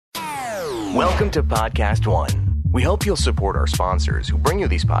Welcome to Podcast One. We hope you'll support our sponsors who bring you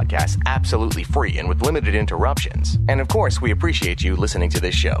these podcasts absolutely free and with limited interruptions. And of course, we appreciate you listening to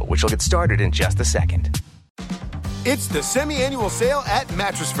this show, which will get started in just a second. It's the semi-annual sale at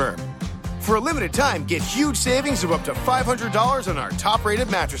Mattress Firm. For a limited time, get huge savings of up to $500 on our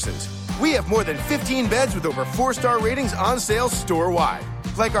top-rated mattresses. We have more than 15 beds with over 4-star ratings on sale store-wide.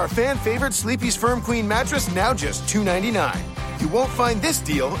 Like our fan-favorite Sleepy's Firm Queen mattress, now just $299. You won't find this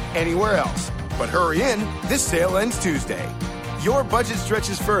deal anywhere else. But hurry in, this sale ends Tuesday. Your budget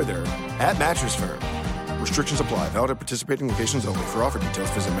stretches further at Mattress Firm. Restrictions apply. Valid at participating locations only. For offer details,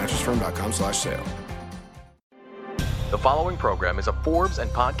 visit mattressfirm.com/sale. The following program is a Forbes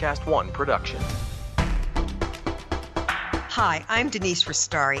and Podcast One production. Hi, I'm Denise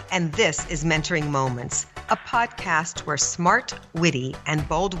Ristari, and this is Mentoring Moments, a podcast where smart, witty, and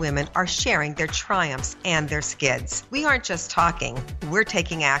bold women are sharing their triumphs and their skids. We aren't just talking, we're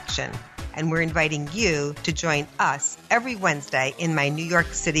taking action, and we're inviting you to join us every Wednesday in my New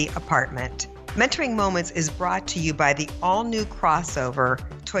York City apartment. Mentoring Moments is brought to you by the all-new crossover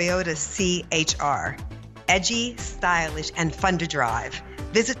Toyota CHR. Edgy, stylish, and fun to drive.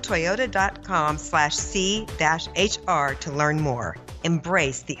 Visit toyota.com/C-HR to learn more.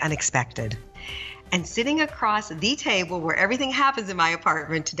 Embrace the unexpected. And sitting across the table where everything happens in my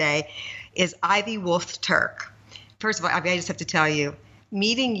apartment today is Ivy Woolf-Turk. First of all, Ivy, I just have to tell you,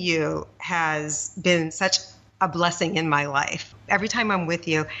 meeting you has been such a blessing in my life. Every time I'm with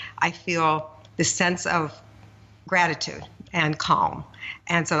you, I feel this sense of gratitude and calm.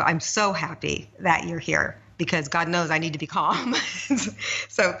 And so I'm so happy that you're here because God knows I need to be calm.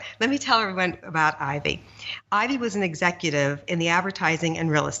 So let me tell everyone about Ivy. Ivy was an executive in the advertising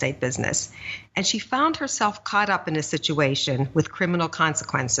and real estate business, and she found herself caught up in a situation with criminal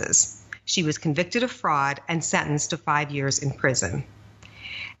consequences. She was convicted of fraud and sentenced to 5 years in prison.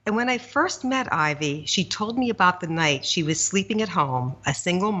 And when I first met Ivy, she told me about the night she was sleeping at home, a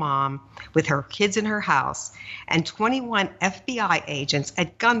single mom with her kids in her house, and 21 FBI agents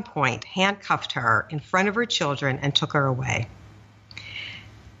at gunpoint handcuffed her in front of her children and took her away.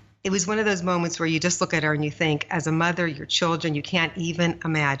 It was one of those moments where you just look at her and you think, as a mother, your children, you can't even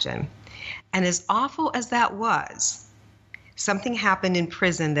imagine. And as awful as that was, something happened in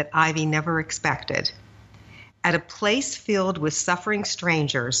prison that Ivy never expected. At a place filled with suffering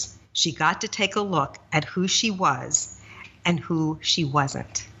strangers, she got to take a look at who she was and who she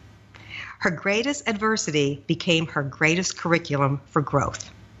wasn't. Her greatest adversity became her greatest curriculum for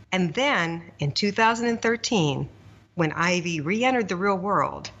growth. And then, in 2013, when Ivy re-entered the real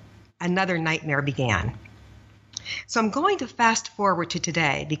world, another nightmare began. So I'm going to fast forward to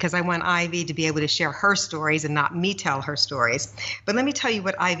today because I want Ivy to be able to share her stories and not me tell her stories. But let me tell you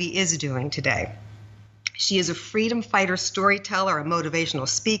what Ivy is doing today. She is a freedom fighter storyteller, a motivational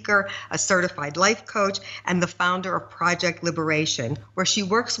speaker, a certified life coach, and the founder of Project Liberation, where she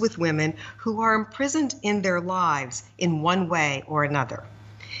works with women who are imprisoned in their lives in one way or another.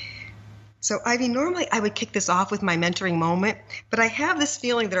 So, Ivy, normally I would kick this off with my mentoring moment, but I have this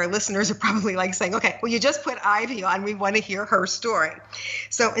feeling that our listeners are probably like saying, okay, well, you just put Ivy on. We want to hear her story.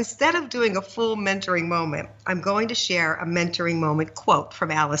 So instead of doing a full mentoring moment, I'm going to share a mentoring moment quote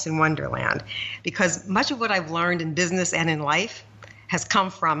from Alice in Wonderland, because much of what I've learned in business and in life has come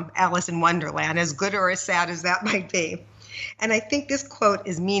from Alice in Wonderland, as good or as sad as that might be. And I think this quote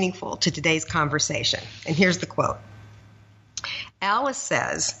is meaningful to today's conversation. And here's the quote. Alice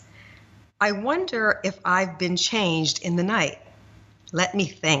says, "I wonder if I've been changed in the night. Let me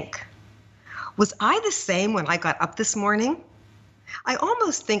think. Was I the same when I got up this morning? I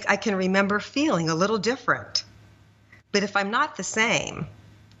almost think I can remember feeling a little different. But if I'm not the same,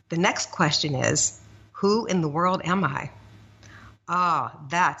 the next question is, who in the world am I? Ah,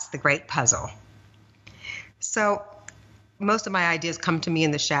 that's the great puzzle." So most of my ideas come to me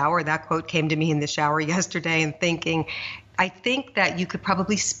in the shower. That quote came to me in the shower yesterday and thinking, I think that you could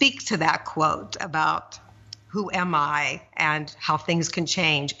probably speak to that quote about who am I and how things can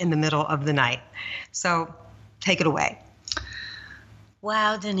change in the middle of the night. So take it away.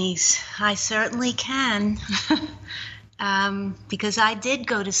 Wow, Denise, I certainly can. Because I did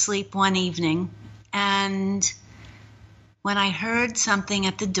go to sleep one evening, and when I heard something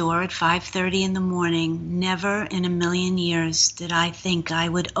at the door at 5:30 in the morning, never in a million years did I think I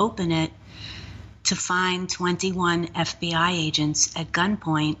would open it to find 21 FBI agents at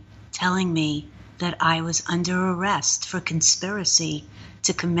gunpoint telling me that I was under arrest for conspiracy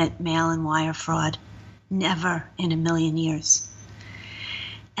to commit mail-and wire fraud. Never in a million years.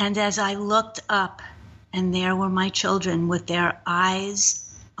 And as I looked up, and there were my children with their eyes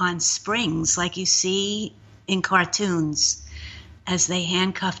on springs like you see in cartoons, as they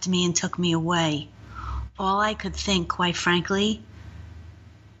handcuffed me and took me away, all I could think, quite frankly,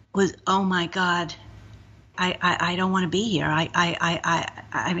 was, oh my God, I don't want to be here.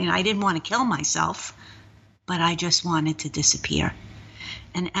 I mean, I didn't want to kill myself, but I just wanted to disappear.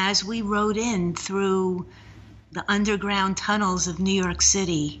 And as we rode in through the underground tunnels of New York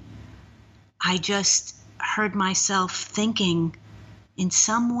City, I just heard myself thinking, in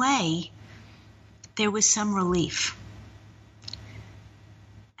some way, there was some relief.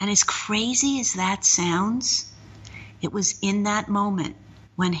 And as crazy as that sounds, it was in that moment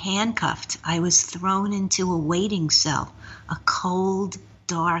when handcuffed, I was thrown into a waiting cell, a cold,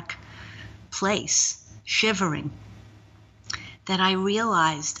 dark place, shivering, that I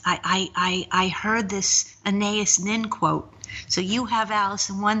realized I heard this Anais Nin quote. So you have Alice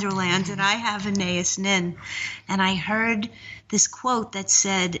in Wonderland and I have Anais Nin. And I heard this quote that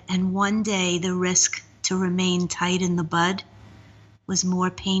said, and one day the risk to remain tight in the bud was more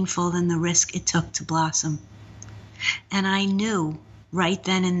painful than the risk it took to blossom. And I knew right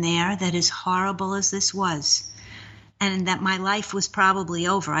then and there that as horrible as this was, and that my life was probably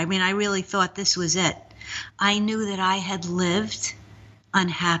over, I mean, I really thought this was it. I knew that I had lived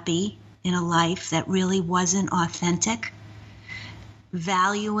unhappy in a life that really wasn't authentic,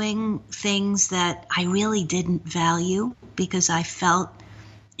 valuing things that I really didn't value because I felt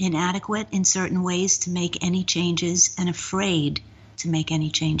inadequate in certain ways to make any changes and afraid to make any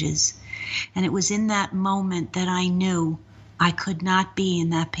changes. And it was in that moment that I knew I could not be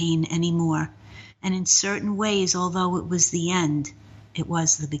in that pain anymore. And in certain ways, although it was the end, it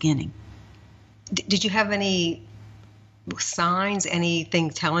was the beginning. Did you have any signs,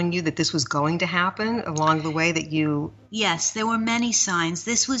 anything telling you that this was going to happen along the way that you... Yes, there were many signs.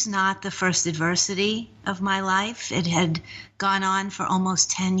 This was not the first adversity of my life. It had gone on for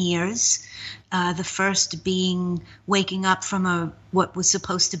almost 10 years. The first being waking up from what was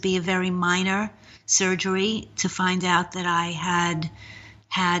supposed to be a very minor surgery to find out that I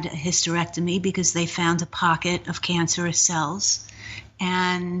had a hysterectomy because they found a pocket of cancerous cells.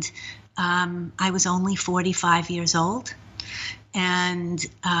 And I was only 45 years old, and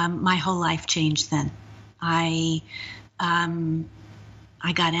my whole life changed then. I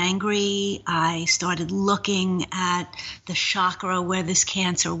got angry. I started looking at the chakra where this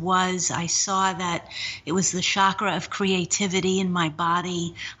cancer was. I saw that it was the chakra of creativity in my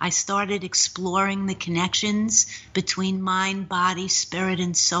body. I started exploring the connections between mind, body, spirit,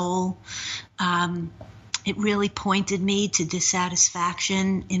 and soul. It really pointed me to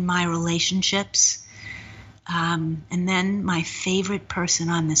dissatisfaction in my relationships. And then my favorite person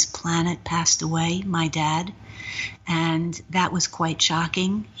on this planet passed away, my dad. And that was quite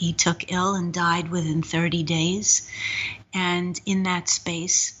shocking. He took ill and died within 30 days. And in that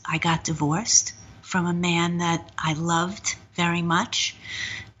space, I got divorced from a man that I loved very much.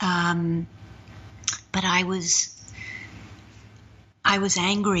 But I was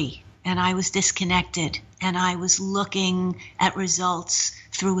angry, and I was disconnected, and I was looking at results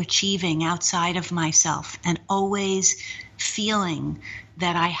through achieving outside of myself and always feeling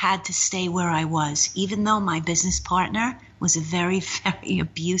that I had to stay where I was, even though my business partner was a very, very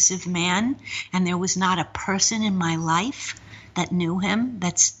abusive man, and there was not a person in my life that knew him,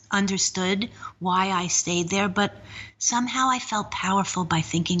 that understood why I stayed there. But somehow I felt powerful by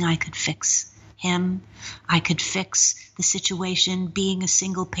thinking I could fix him. I could fix the situation, being a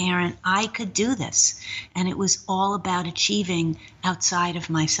single parent. I could do this. And it was all about achieving outside of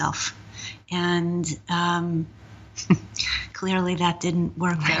myself. And clearly that didn't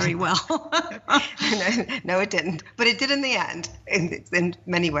work very well. No, it didn't. But it did in the end, in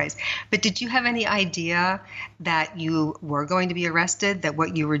many ways. But did you have any idea that you were going to be arrested, that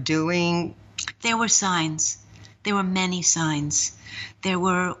what you were doing? There were signs. There were many signs. There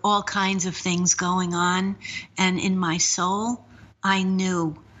were all kinds of things going on. And in my soul, I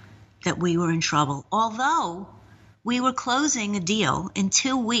knew that we were in trouble. Although we were closing a deal in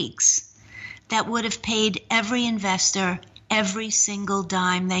 2 weeks that would have paid every investor every single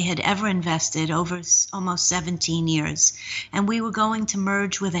dime they had ever invested over almost 17 years. And we were going to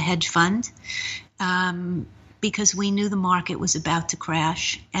merge with a hedge fund because we knew the market was about to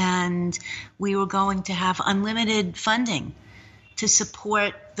crash, and we were going to have unlimited funding to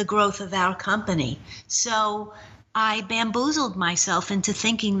support the growth of our company. So I bamboozled myself into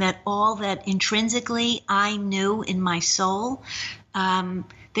thinking that all that intrinsically I knew in my soul,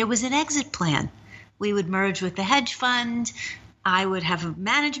 there was an exit plan. We would merge with the hedge fund, I would have a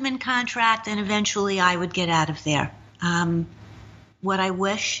management contract, and eventually I would get out of there. What I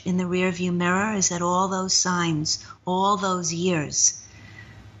wish in the rearview mirror is that all those signs, all those years,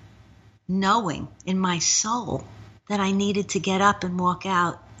 knowing in my soul that I needed to get up and walk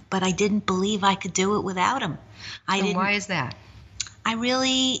out, but I didn't believe I could do it without him. And why is that? I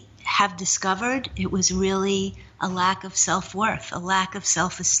really have discovered it was really a lack of self-worth, a lack of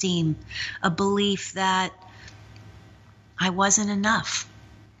self-esteem, a belief that I wasn't enough.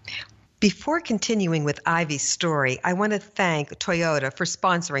 Before continuing with Ivy's story, I want to thank Toyota for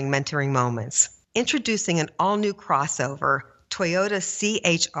sponsoring Mentoring Moments. Introducing an all-new crossover, Toyota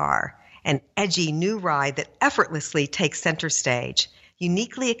CHR, an edgy new ride that effortlessly takes center stage.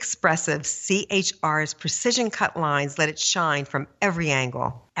 Uniquely expressive CHR's precision-cut lines let it shine from every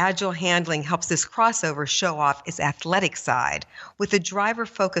angle. Agile handling helps this crossover show off its athletic side with a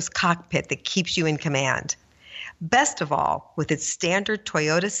driver-focused cockpit that keeps you in command. Best of all, with its standard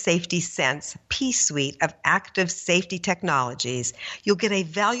Toyota Safety Sense P-Suite of active safety technologies, you'll get a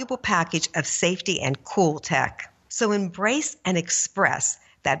valuable package of safety and cool tech. So embrace and express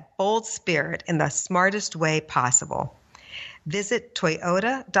that bold spirit in the smartest way possible. Visit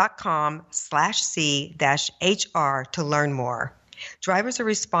toyota.com/C-HR to learn more. Drivers are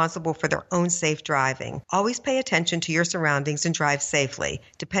responsible for their own safe driving. Always pay attention to your surroundings and drive safely.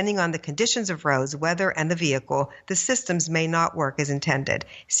 Depending on the conditions of roads, weather, and the vehicle, the systems may not work as intended.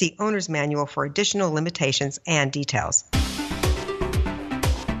 See Owner's Manual for additional limitations and details.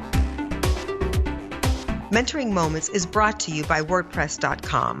 Mentoring Moments is brought to you by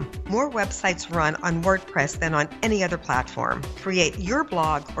WordPress.com. More websites run on WordPress than on any other platform. Create your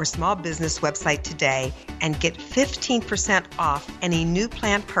blog or small business website today and get 15% off any new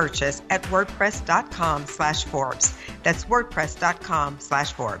plan purchase at WordPress.com/Forbes. That's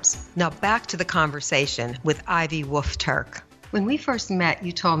WordPress.com/Forbes. Now back to the conversation with Ivy Woolf-Turk. When we first met,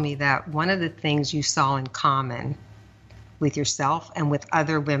 you told me that one of the things you saw in common with yourself and with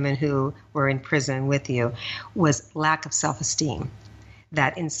other women who were in prison with you was lack of self-esteem.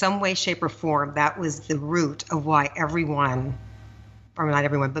 That in some way, shape, or form, that was the root of why everyone, or not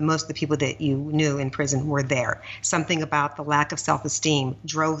everyone, but most of the people that you knew in prison were there. Something about the lack of self-esteem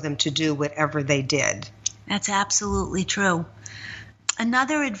drove them to do whatever they did. That's absolutely true.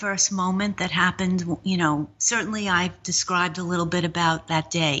 Another adverse moment that happened, certainly I've described a little bit about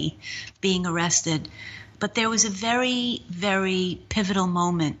that day, being arrested. But there was a very, very pivotal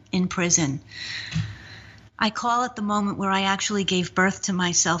moment in prison. I call it the moment where I actually gave birth to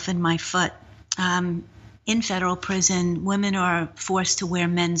myself in my foot. In federal prison, women are forced to wear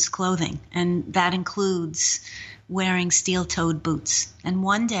men's clothing, and that includes wearing steel-toed boots. And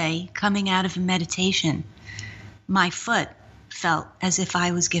one day, coming out of a meditation, my foot felt as if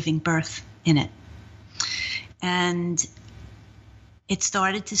I was giving birth in it. And it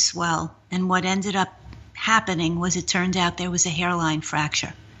started to swell, and what ended up happening was it turned out there was a hairline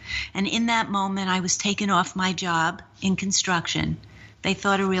fracture. And in that moment, I was taken off my job in construction. They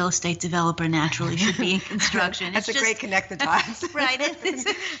thought a real estate developer naturally should be in construction. That's great connect the dots. Right. It's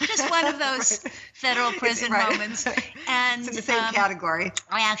just one of those federal prison moments. And it's in the same category.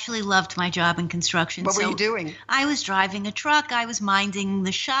 I actually loved my job in construction. What were you doing? I was driving a truck. I was minding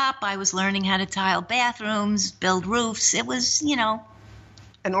the shop. I was learning how to tile bathrooms, build roofs. It was,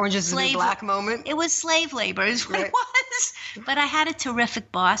 An Orange is the New Black moment? It was slave labor is what it was. But I had a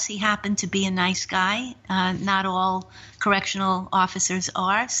terrific boss. He happened to be a nice guy. Not all correctional officers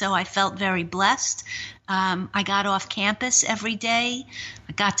are, so I felt very blessed. I got off campus every day.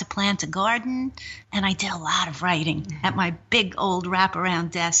 I got to plant a garden, and I did a lot of writing at my big old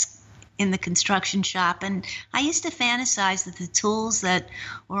wraparound desk in the construction shop. And I used to fantasize that the tools that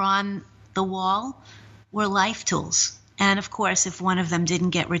were on the wall were life tools. And, of course, if one of them didn't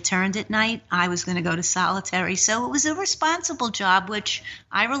get returned at night, I was going to go to solitary. So it was a responsible job, which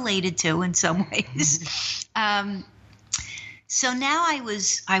I related to in some ways. So now I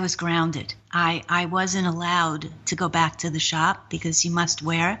was grounded. I wasn't allowed to go back to the shop because you must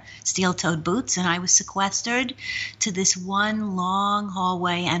wear steel-toed boots. And I was sequestered to this one long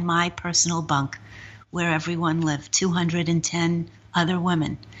hallway and my personal bunk where everyone lived, 210 other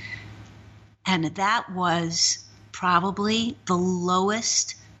women. And that was probably the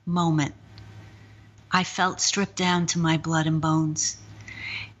lowest moment. I felt stripped down to my blood and bones.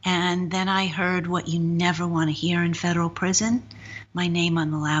 And then I heard what you never want to hear in federal prison, my name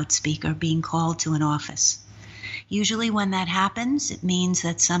on the loudspeaker being called to an office. Usually when that happens, it means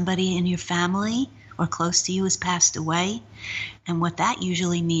that somebody in your family or close to you has passed away. And what that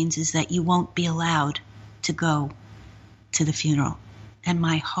usually means is that you won't be allowed to go to the funeral. And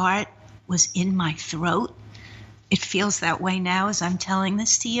my heart was in my throat. It feels that way now as I'm telling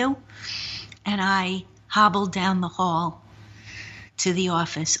this to you. And I hobbled down the hall to the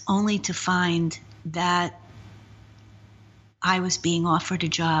office only to find that I was being offered a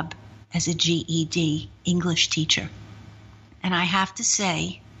job as a GED English teacher. And I have to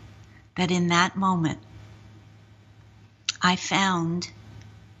say that in that moment, I found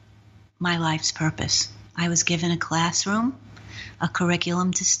my life's purpose. I was given a classroom, a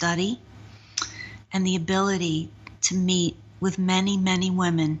curriculum to study, and the ability to meet with many, many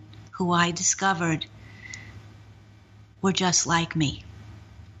women who I discovered were just like me.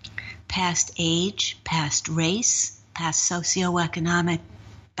 Past age, past race, past socioeconomic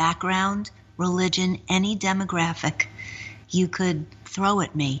background, religion, any demographic you could throw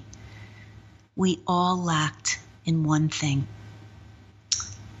at me, we all lacked in one thing.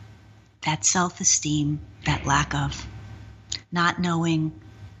 That self-esteem, that lack of, not knowing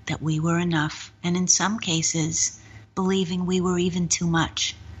that we were enough, and in some cases, believing we were even too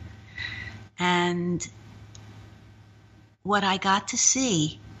much. And what I got to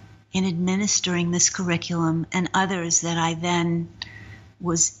see in administering this curriculum and others that I then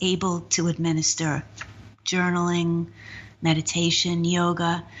was able to administer, journaling, meditation,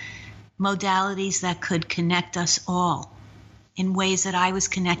 yoga, modalities that could connect us all in ways that I was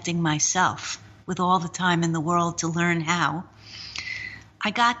connecting myself with all the time in the world to learn how.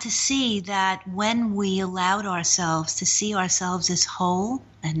 I got to see that when we allowed ourselves to see ourselves as whole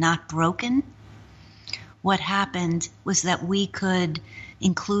and not broken, what happened was that we could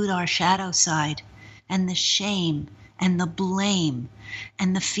include our shadow side and the shame and the blame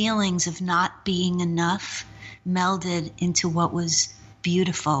and the feelings of not being enough melded into what was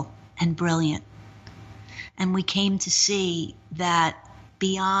beautiful and brilliant. And we came to see that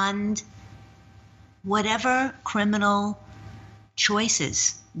beyond whatever criminal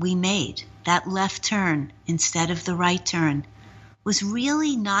choices we made, that left turn instead of the right turn was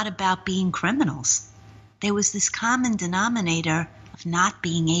really not about being criminals. There was this common denominator of not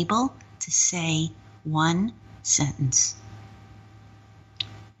being able to say one sentence.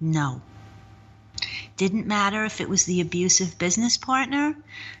 No. Didn't matter if it was the abusive business partner,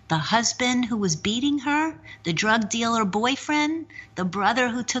 the husband who was beating her, the drug dealer boyfriend, the brother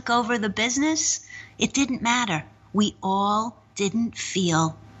who took over the business. It didn't matter. We all didn't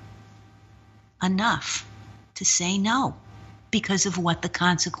feel enough to say no because of what the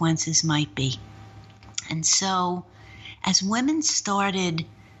consequences might be. And so as women started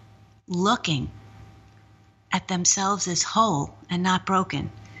looking at themselves as whole and not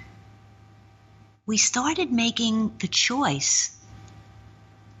broken, we started making the choice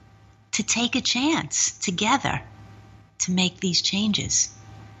to take a chance together to make these changes.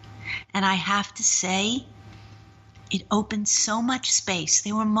 And I have to say, it opened so much space.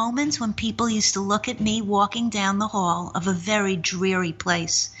 There were moments when people used to look at me walking down the hall of a very dreary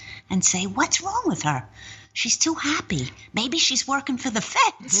place and say, "What's wrong with her? She's too happy. Maybe she's working for the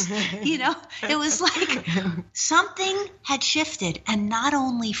feds." It was like something had shifted, and not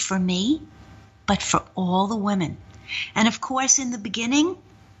only for me, but for all the women. And of course, in the beginning,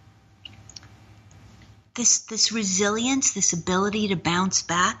 this resilience, this ability to bounce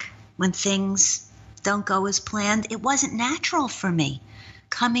back when things don't go as planned, it wasn't natural for me.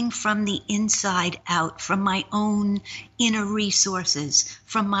 Coming from the inside out, from my own inner resources,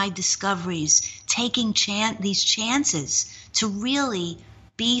 from my discoveries, taking these chances to really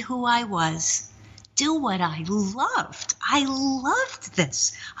be who I was, do what I loved. I loved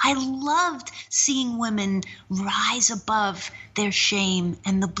this. I loved seeing women rise above their shame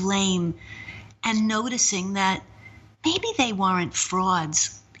and the blame and noticing that maybe they weren't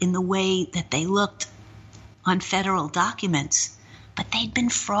frauds in the way that they looked on federal documents, but they'd been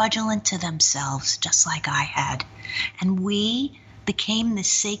fraudulent to themselves, just like I had. And we became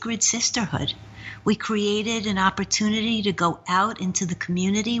this sacred sisterhood. We created an opportunity to go out into the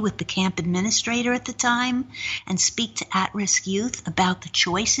community with the camp administrator at the time and speak to at-risk youth about the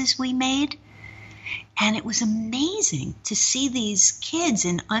choices we made. And it was amazing to see these kids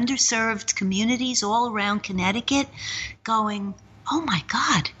in underserved communities all around Connecticut going, "Oh my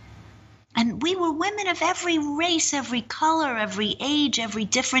God." And we were women of every race, every color, every age, every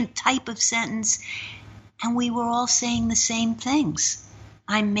different type of sentence. And we were all saying the same things.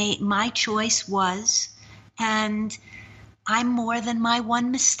 My choice was, and I'm more than my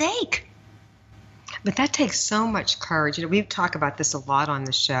one mistake. But that takes so much courage. We talk about this a lot on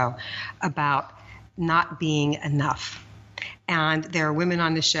the show, about not being enough. And there are women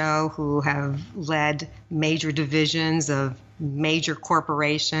on the show who have led major divisions of major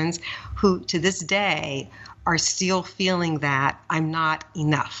corporations who to this day are still feeling that I'm not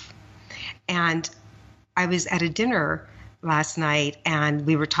enough. And I was at a dinner last night and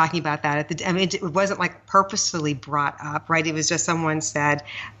we were talking about that it wasn't like purposefully brought up, right? It was just someone said,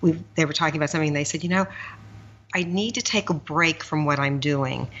 they were talking about something and they said, I need to take a break from what I'm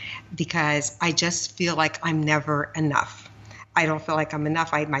doing because I just feel like I'm never enough. I don't feel like I'm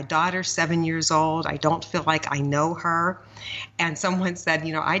enough. My daughter's 7 years old. I don't feel like I know her. And someone said,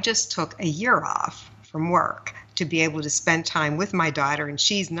 I just took a year off from work to be able to spend time with my daughter, and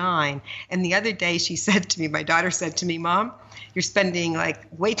she's 9. And the other day my daughter said to me, Mom, you're spending like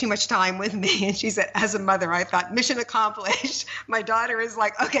way too much time with me. And she said, as a mother, I thought, mission accomplished. My daughter is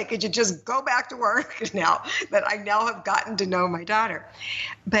like, okay, could you just go back to work now that I now have gotten to know my daughter?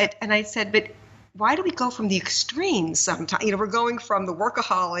 And I said, but why do we go from the extremes sometimes? We're going from the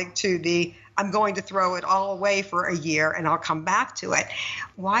workaholic to the I'm going to throw it all away for a year and I'll come back to it.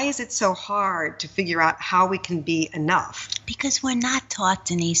 Why is it so hard to figure out how we can be enough? Because we're not taught,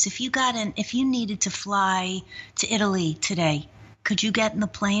 Denise. If you needed to fly to Italy today, could you get in the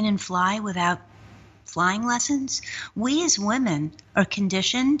plane and fly without flying lessons? We as women are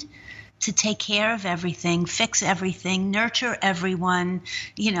conditioned to take care of everything, fix everything, nurture everyone.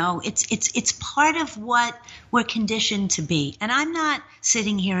 It's part of what we're conditioned to be. And I'm not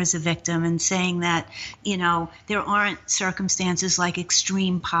sitting here as a victim and saying that, there aren't circumstances like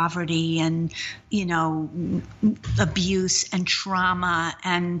extreme poverty and, abuse and trauma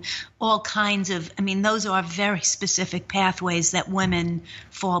and all kinds of, those are very specific pathways that women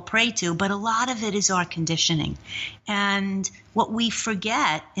fall prey to, but a lot of it is our conditioning. And what we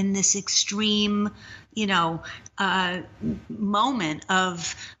forget in this extreme, moment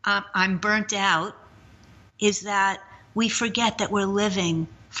of I'm burnt out is that we forget that we're living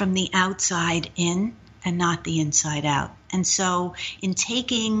from the outside in and not the inside out. And so in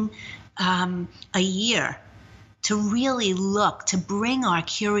taking a year to really look, to bring our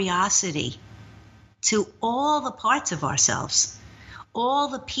curiosity to all the parts of ourselves, all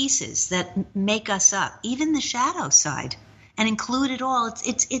the pieces that make us up, even the shadow side, and include it all.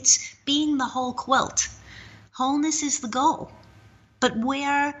 It's being the whole quilt. Wholeness is the goal. But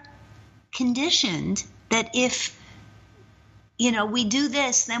we're conditioned that if, we do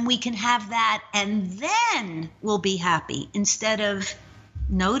this, then we can have that, and then we'll be happy, instead of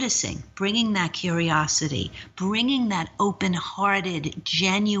noticing, bringing that curiosity, bringing that open-hearted,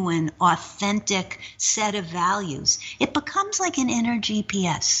 genuine, authentic set of values. It becomes like an inner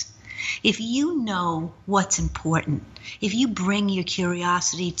GPS. If you know what's important, if you bring your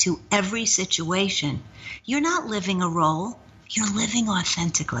curiosity to every situation, you're not living a role, you're living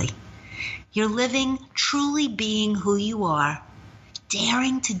authentically. You're living truly being who you are,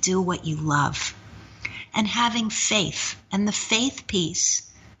 daring to do what you love, and having faith. And the faith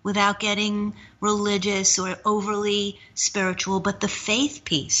piece, without getting religious or overly spiritual, but the faith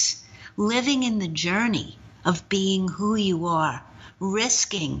piece, living in the journey of being who you are,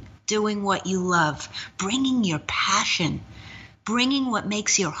 risking doing what you love, bringing your passion, bringing what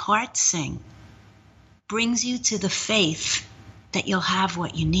makes your heart sing, brings you to the faith that you'll have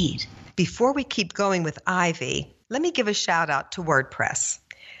what you need. Before we keep going with Ivy, let me give a shout out to WordPress.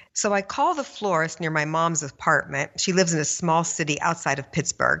 So I call the florist near my mom's apartment. She lives in a small city outside of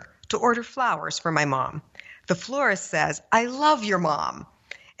Pittsburgh, to order flowers for my mom. The florist says, I love your mom.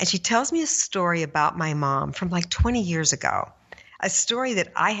 And she tells me a story about my mom from like 20 years ago, a story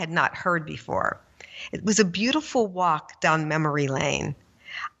that I had not heard before. It was a beautiful walk down memory lane.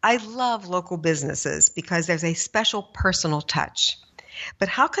 I love local businesses because there's a special personal touch. But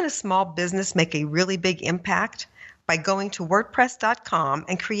how can a small business make a really big impact? By going to WordPress.com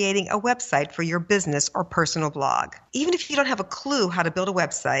and creating a website for your business or personal blog. Even if you don't have a clue how to build a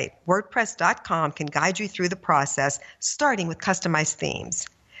website, WordPress.com can guide you through the process, starting with customized themes.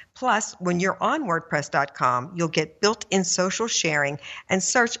 Plus, when you're on WordPress.com, you'll get built-in social sharing and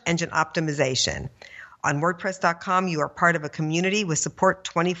search engine optimization. On WordPress.com, you are part of a community with support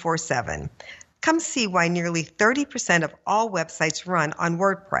 24/7. Come see why nearly 30% of all websites run on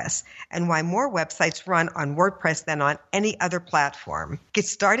WordPress and why more websites run on WordPress than on any other platform. Get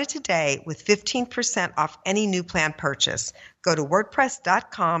started today with 15% off any new plan purchase. Go to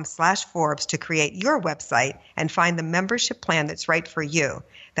WordPress.com/Forbes to create your website and find the membership plan that's right for you.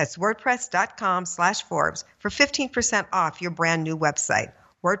 That's WordPress.com/Forbes for 15% off your brand new website.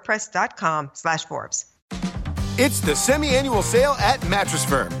 WordPress.com/Forbes. It's the semi-annual sale at Mattress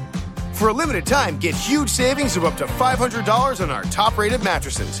Firm. For a limited time, get huge savings of up to $500 on our top-rated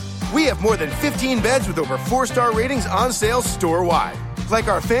mattresses. We have more than 15 beds with over 4-star ratings on sale store-wide. Like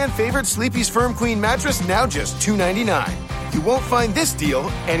our fan-favorite Sleepy's Firm Queen mattress, now just $299. You won't find this deal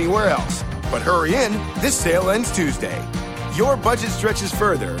anywhere else. But hurry in, this sale ends Tuesday. Your budget stretches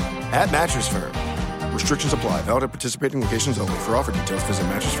further at Mattress Firm. Restrictions apply. Valid at participating locations only. For offer details, visit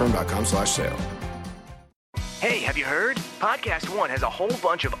mattressfirm.com/sale. Hey, have you heard? Podcast One has a whole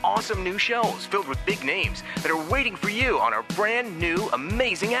bunch of awesome new shows filled with big names that are waiting for you on our brand new,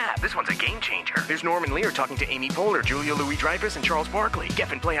 amazing app. This one's a game changer. There's Norman Lear talking to Amy Poehler, Julia Louis-Dreyfus, and Charles Barkley.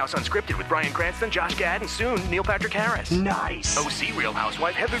 Geffen Playhouse Unscripted with Bryan Cranston, Josh Gad, and soon Neil Patrick Harris. Nice. OC Real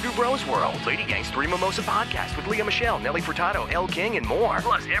Housewife Heather Dubrow's World. Lady Gang's Three Mimosa Podcast with Leah Michelle, Nelly Furtado, Elle King, and more.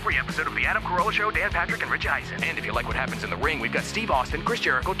 Plus, every episode of The Adam Carolla Show, Dan Patrick, and Rich Eisen. And if you like what happens in the ring, we've got Steve Austin, Chris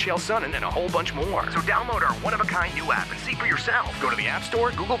Jericho, Chael Sonnen, and a whole bunch more. So download our one-of-a-kind new app and see for yourself. Go to the App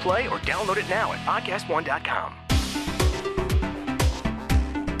Store, Google Play, or download it now at podcastone.com.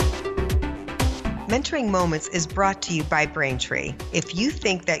 Mentoring Moments is brought to you by Braintree. If you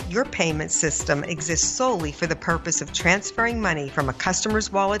think that your payment system exists solely for the purpose of transferring money from a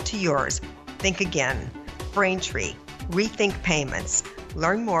customer's wallet to yours, think again. Braintree. Rethink payments.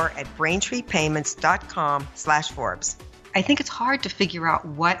 Learn more at braintreepayments.com/Forbes. I think it's hard to figure out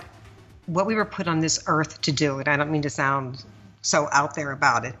what we were put on this earth to do, and I don't mean to sound so out there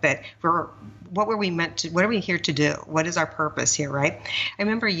about it, but what are we here to do? What is our purpose here, right? I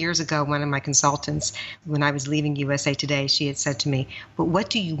remember years ago, one of my consultants, when I was leaving USA Today, she had said to me, "But what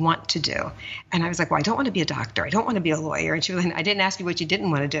do you want to do?" And I was like, "Well, I don't want to be a doctor. I don't want to be a lawyer." And she was like, "I didn't ask you what you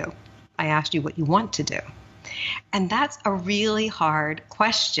didn't want to do. I asked you what you want to do." And that's a really hard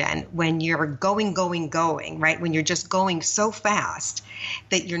question when you're going, right? When you're just going so fast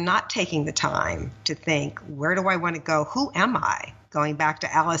that you're not taking the time to think, where do I want to go? Who am I? Going back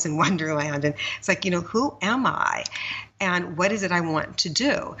to Alice in Wonderland. And it's like, who am I? And what is it I want to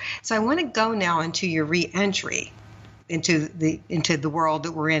do? So I want to go now into your re-entry into the world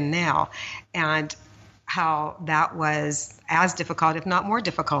that we're in now, and how that was as difficult, if not more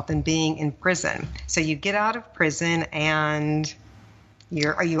difficult, than being in prison. So you get out of prison, and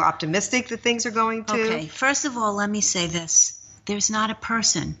are you optimistic that things are going to? Okay, first of all, let me say this. There's not a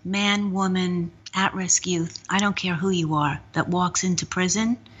person, man, woman, at-risk youth, I don't care who you are, that walks into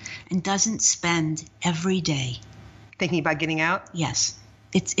prison and doesn't spend every day thinking about getting out? Yes.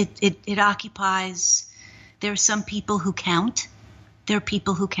 It occupies, there are some people who count. There are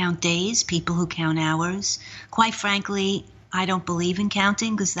people who count days, people who count hours. Quite frankly, I don't believe in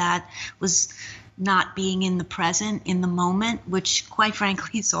counting, because that was not being in the present, in the moment, which quite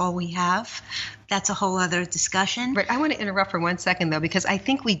frankly is all we have. That's a whole other discussion. Right. I want to interrupt for 1 second, though, because I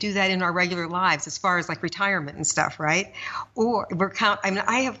think we do that in our regular lives as far as like retirement and stuff, right? Or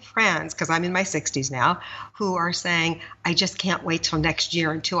I have friends, because I'm in my 60s now, who are saying, I just can't wait till next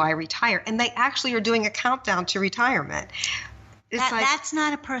year until I retire. And they actually are doing a countdown to retirement. That's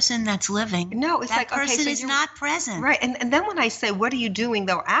not a person that's living. No, it's that like, okay, person so is not present. Right. And then when I say, what are you doing,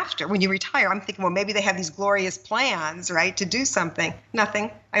 though, after, when you retire, I'm thinking, well, maybe they have these glorious plans, right, to do something.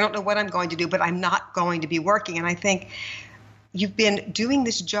 Nothing. I don't know what I'm going to do, but I'm not going to be working. And I think you've been doing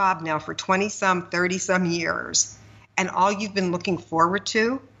this job now for 20-some, 30-some years, and all you've been looking forward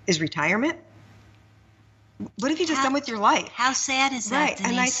to is retirement? What have you just done with your life? How sad is that, right? Denise?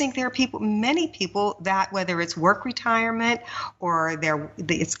 And I think there are many people that, whether it's work retirement or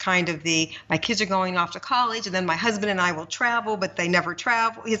it's kind of my kids are going off to college, and then my husband and I will travel, but they never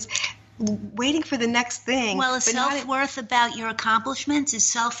travel. It's waiting for the next thing. Well, is self-worth about your accomplishments? Is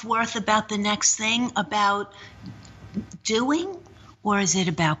self-worth about the next thing, about doing, or is it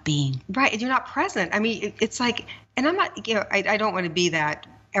about being? Right, and you're not present. I mean, it's like, and I'm not, I don't want to be that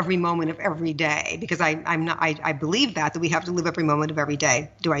every moment of every day, because I'm not. I believe that we have to live every moment of every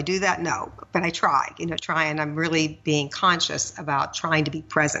day. Do I do that? No, but I try. And I'm really being conscious about trying to be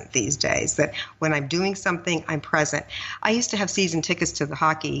present these days. That when I'm doing something, I'm present. I used to have season tickets to the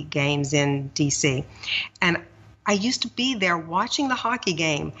hockey games in D.C., and I used to be there watching the hockey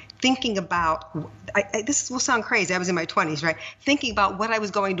game, thinking about. This will sound crazy. I was in my 20s, right? Thinking about what I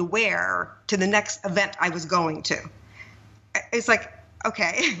was going to wear to the next event I was going to. It's like,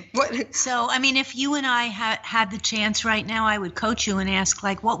 okay. So, I mean, if you and I had the chance right now, I would coach you and ask,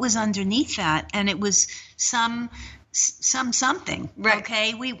 like, what was underneath that? And it was something. Right.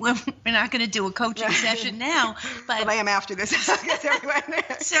 Okay. We're not going to do a coaching session now, but I am after this. Certainly.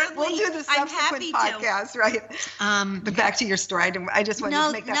 We'll do the subsequent podcast, right? But back to your story. I just wanted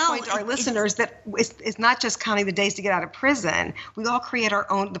to make that point to our listeners that it's not just counting the days to get out of prison. We all create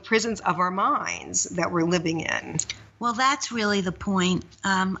the prisons of our minds that we're living in. Well, that's really the point.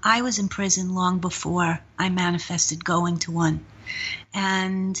 I was in prison long before I manifested going to one.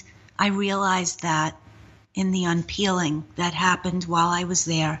 And I realized that in the unpeeling that happened while I was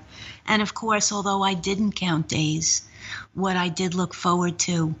there. And of course, although I didn't count days, what I did look forward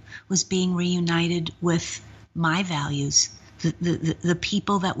to was being reunited with my values, the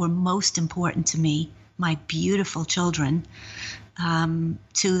people that were most important to me, my beautiful children,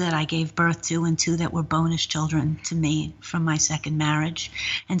 2 that I gave birth to and 2 that were bonus children to me from my second marriage.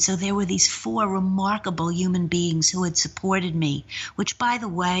 And so there were these 4 remarkable human beings who had supported me, which, by the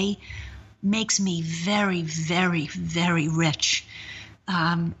way, makes me very, very, very rich.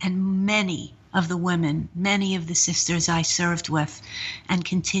 And many of the women, many of the sisters I served with and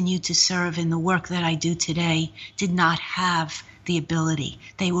continue to serve in the work that I do today did not have the ability.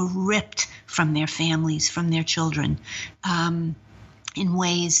 They were ripped from their families, from their children, in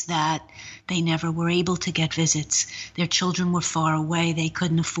ways that they never were able to get visits. Their children were far away. They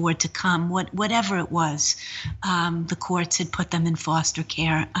couldn't afford to come, whatever it was. The courts had put them in foster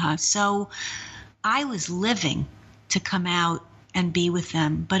care. So I was living to come out and be with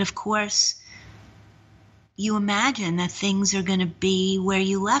them. But of course, you imagine that things are going to be where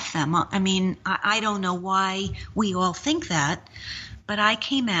you left them. I mean, I don't know why we all think that, but I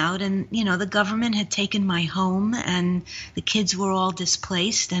came out and, the government had taken my home and the kids were all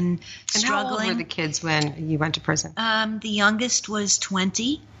displaced and struggling. And how old were the kids when you went to prison? The youngest was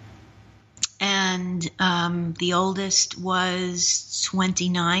 20 and the oldest was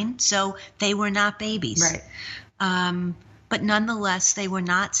 29. So they were not babies. Right. But nonetheless, they were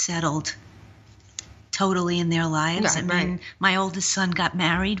not settled totally in their lives. Yeah, I mean, my oldest son got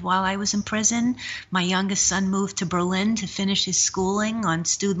married while I was in prison. My youngest son moved to Berlin to finish his schooling on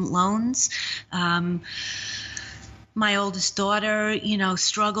student loans. My oldest daughter,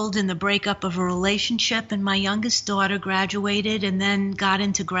 struggled in the breakup of a relationship, and my youngest daughter graduated and then got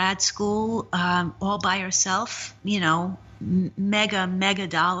into grad school all by herself, mega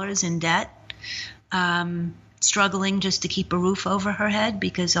dollars in debt. Struggling just to keep a roof over her head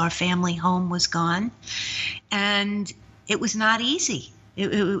because our family home was gone. And it was not easy.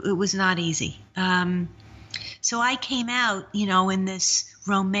 It was not easy. So I came out, in this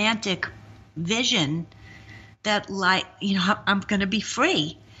romantic vision that I'm going to be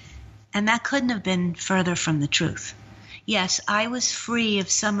free. And that couldn't have been further from the truth. Yes, I was free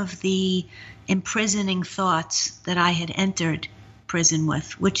of some of the imprisoning thoughts that I had entered prison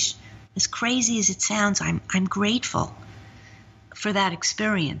with, which, as crazy as it sounds, I'm grateful for that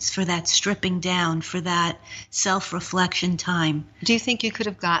experience, for that stripping down, for that self-reflection time. Do you think you could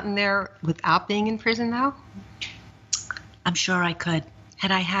have gotten there without being in prison, though? I'm sure I could.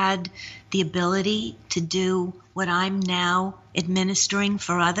 Had I had the ability to do what I'm now administering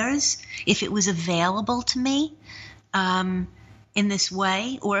for others, if it was available to me in this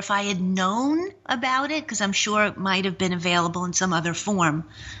way, or if I had known about it, because I'm sure it might have been available in some other form,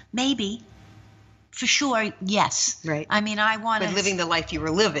 maybe. For sure, yes. Right. I mean, I want to... But living the life you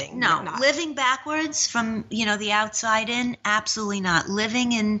were living. No, not. Living backwards from, the outside in, absolutely not.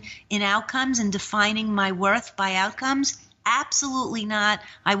 Living in outcomes and defining my worth by outcomes, absolutely not.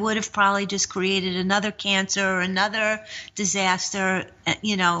 I would have probably just created another cancer or another disaster,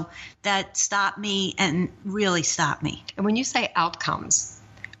 that stopped me and really stopped me. And when you say outcomes,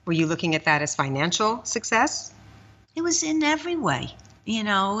 were you looking at that as financial success? It was in every way.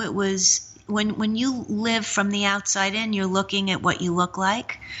 It was... When you live from the outside in, you're looking at what you look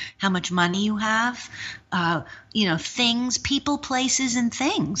like, how much money you have, things, people, places, and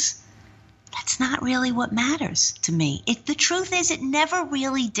things. That's not really what matters to me. The truth is, it never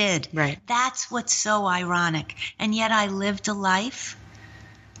really did. Right. That's what's so ironic. And yet I lived a life.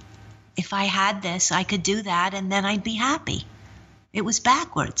 If I had this, I could do that, and then I'd be happy. It was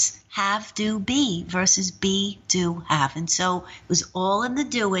backwards. Have, do, be versus be, do, have. And so it was all in the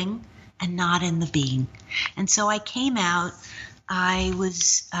doing and not in the being. And so I came out. I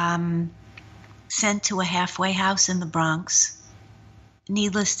was sent to a halfway house in the Bronx.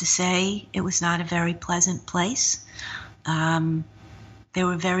 Needless to say, it was not a very pleasant place. There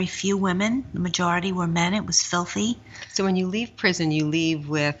were very few women. The majority were men. It was filthy. So when you leave prison, you leave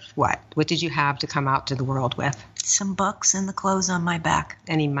with what? What did you have to come out to the world with? Some books and the clothes on my back.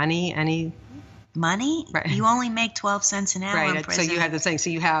 Any money? Any... Money? Right. You only make 12 cents an hour in prison. So you had the thing. So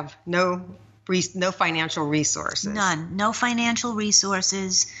you have no financial resources. None. No financial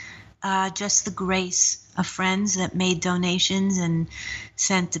resources. Just the grace of friends that made donations and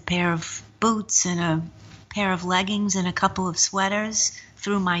sent a pair of boots and a pair of leggings and a couple of sweaters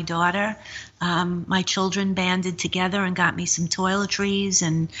through my daughter. My children banded together and got me some toiletries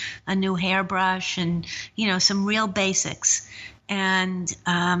and a new hairbrush and, some real basics. And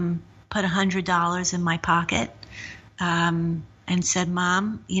put $100 in my pocket and said,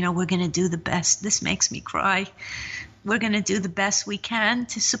 Mom, we're going to do the best. This makes me cry. We're going to do the best we can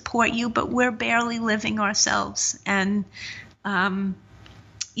to support you, but we're barely living ourselves. And, we're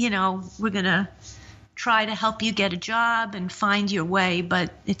going to try to help you get a job and find your way,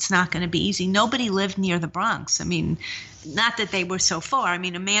 but it's not going to be easy. Nobody lived near the Bronx. I mean, not that they were so far. I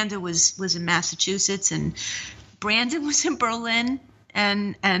mean, Amanda was in Massachusetts, and Brandon was in Berlin,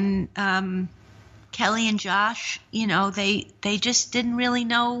 and Kelly and Josh, they just didn't really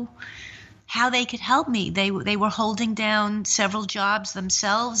know how they could help me. They were holding down several jobs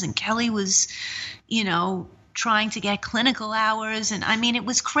themselves, and Kelly was, trying to get clinical hours, and I mean, it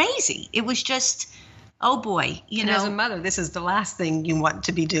was crazy. It was just, oh boy, And as a mother, this is the last thing you want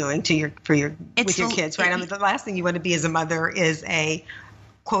to be doing with your kids, right? I mean, the last thing you want to be as a mother is a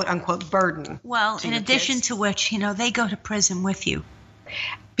quote unquote burden. Well, in addition to which, they go to prison with you.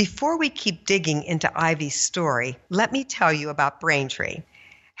 Before we keep digging into Ivy's story, let me tell you about Braintree.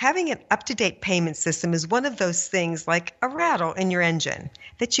 Having an up-to-date payment system is one of those things like a rattle in your engine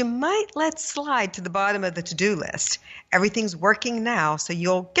that you might let slide to the bottom of the to-do list. Everything's working now, so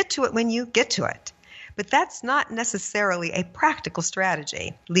you'll get to it when you get to it. But that's not necessarily a practical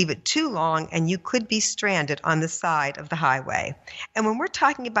strategy. Leave it too long and you could be stranded on the side of the highway. And when we're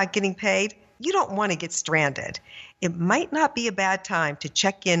talking about getting paid, you don't want to get stranded. It might not be a bad time to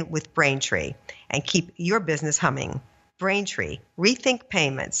check in with Braintree and keep your business humming. Braintree, rethink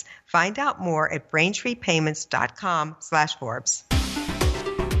payments. Find out more at braintreepayments.com/Forbes.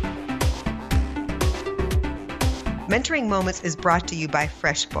 Mentoring Moments is brought to you by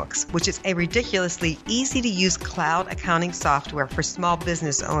FreshBooks, which is a ridiculously easy-to-use cloud accounting software for small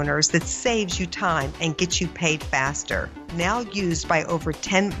business owners that saves you time and gets you paid faster. Now used by over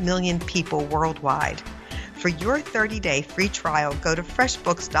 10 million people worldwide. For your 30-day free trial, go to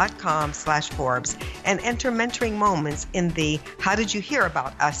freshbooks.com/Forbes and enter Mentoring Moments in the How Did You Hear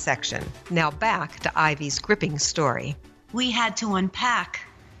About Us section. Now back to Ivy's gripping story. We had to unpack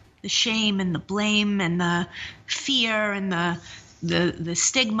the shame and the blame and the fear and the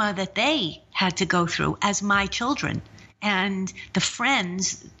stigma that they had to go through as my children. And the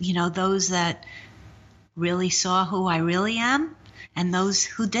friends, those that really saw who I really am and those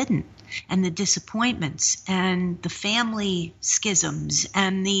who didn't. And the disappointments and the family schisms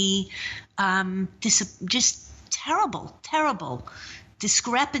and the just terrible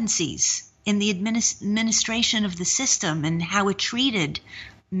discrepancies in the administration of the system and how it treated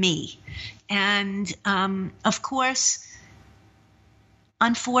me. And of course,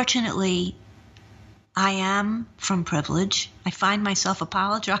 unfortunately, I am from privilege. I find myself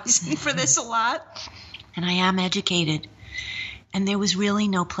apologizing for this a lot. And I am educated. And there was really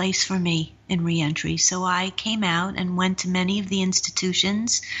no place for me in reentry. So I came out and went to many of the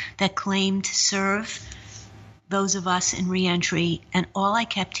institutions that claimed to serve those of us in reentry. And all I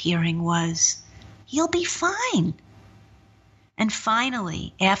kept hearing was, you'll be fine. And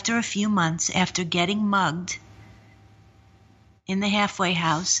finally, after a few months, after getting mugged in the halfway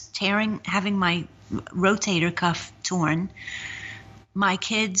house, having my rotator cuff torn, my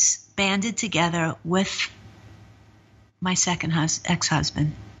kids banded together with my second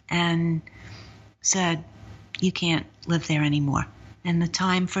ex-husband and said, you can't live there anymore. And the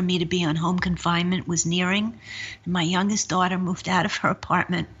time for me to be on home confinement was nearing. And my youngest daughter moved out of her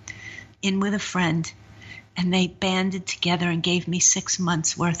apartment in with a friend. And they banded together and gave me 6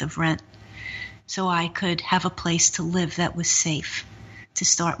 months worth of rent so I could have a place to live that was safe to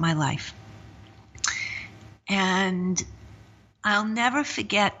start my life. And I'll never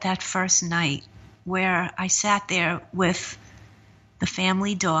forget that first night where I sat there with the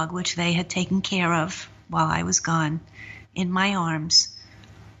family dog, which they had taken care of while I was gone, in my arms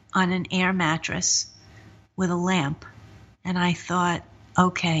on an air mattress with a lamp. And I thought,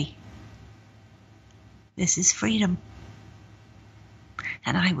 okay, this is freedom.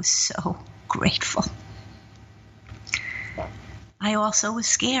 And I was so grateful. I also was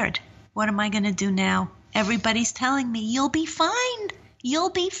scared. What am I going to do now? Everybody's telling me, you'll be fine.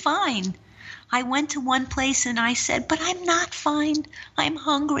 You'll be fine. I went to one place and I said, but I'm not fine. I'm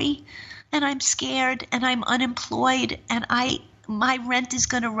hungry and I'm scared and I'm unemployed and my rent is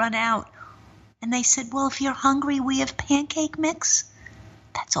going to run out. And they said, well, if you're hungry, we have pancake mix.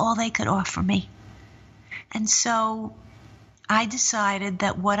 That's all they could offer me. And so I decided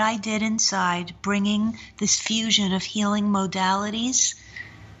that what I did inside, bringing this fusion of healing modalities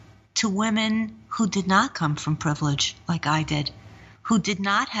to women who did not come from privilege like I did, who did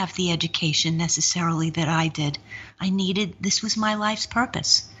not have the education necessarily that I did. This was my life's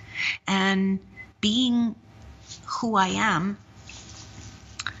purpose. And being who I am,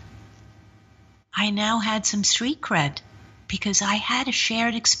 I now had some street cred because I had a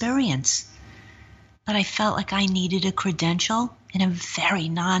shared experience. But I felt like I needed a credential in a very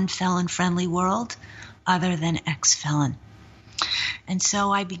non-felon friendly world other than ex-felon. And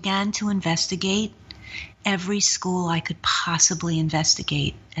so I began to investigate every school I could possibly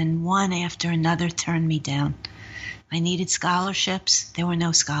investigate, and one after another turned me down. I needed scholarships. There were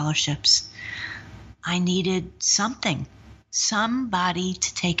no scholarships. I needed something, somebody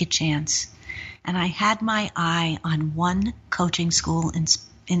to take a chance. And I had my eye on one coaching school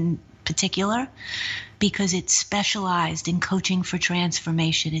in particular because it specialized in coaching for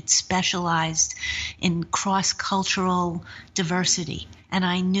transformation. It specialized in cross-cultural diversity. And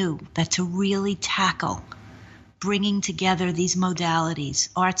I knew that to really tackle bringing together these modalities,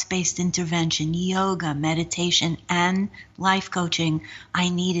 arts-based intervention, yoga, meditation, and life coaching, I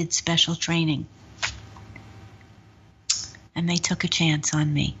needed special training. And they took a chance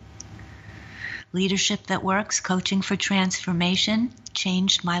on me. Leadership That Works, Coaching for Transformation,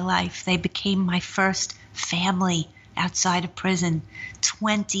 changed my life. They became my first family outside of prison.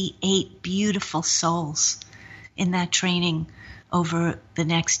 28 beautiful souls in that training over the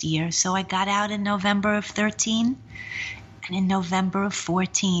next year. So I got out in November of 13, and in November of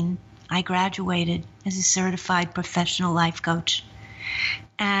 14, I graduated as a certified professional life coach.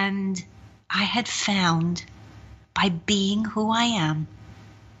 And I had found, by being who I am,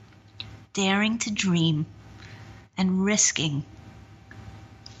 daring to dream, and risking,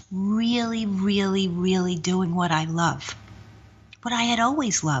 really, really, really doing what I love, what I had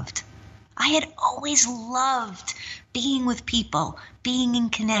always loved. I had always loved being with people, being in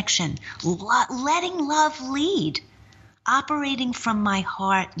connection, letting love lead, operating from my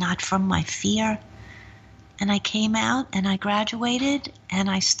heart, not from my fear. And I came out and I graduated and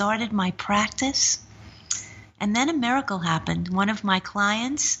I started my practice. And then a miracle happened. One of my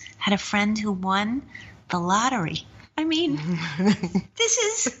clients had a friend who won the lottery. I mean, these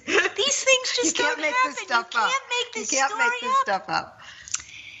things just don't happen. You can't make this stuff up.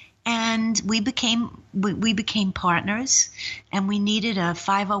 And we became partners, and we needed a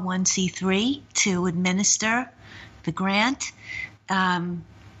 501c3 to administer the grant.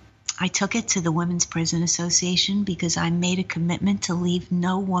 I took it to the Women's Prison Association because I made a commitment to leave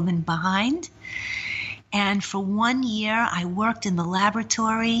no woman behind. And for 1 year, I worked in the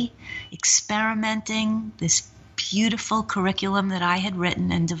laboratory, experimenting this beautiful curriculum that I had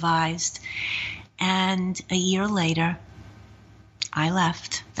written and devised. And a year later, I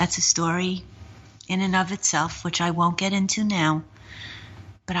left. That's a story in and of itself, which I won't get into now.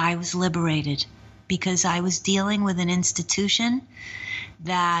 But I was liberated because I was dealing with an institution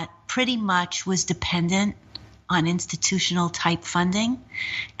that pretty much was dependent on institutional type funding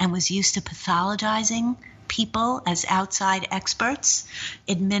and was used to pathologizing people as outside experts,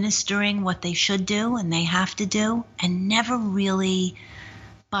 administering what they should do and they have to do, and never really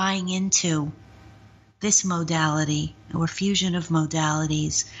buying into this modality or fusion of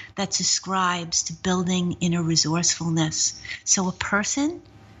modalities that subscribes to building inner resourcefulness. So a person,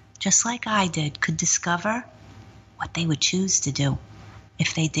 just like I did, could discover what they would choose to do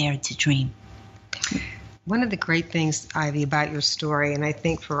if they dared to dream. One of the great things, Ivy, about your story, and I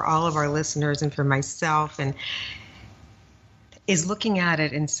think for all of our listeners and for myself, and is looking at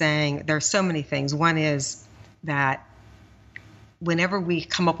it and saying there are so many things. One is that whenever we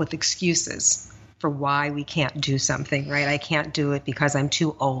come up with excuses for why we can't do something, right? I can't do it because I'm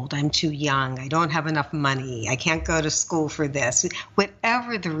too old, I'm too young, I don't have enough money, I can't go to school for this.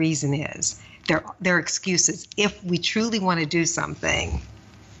 Whatever the reason is, there are excuses. If we truly want to do something,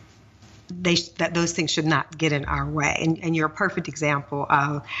 that those things should not get in our way. And you're a perfect example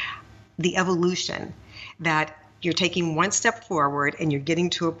of the evolution, that you're taking one step forward and you're getting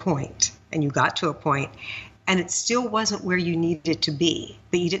to a point, and you got to a point, and it still wasn't where you needed to be,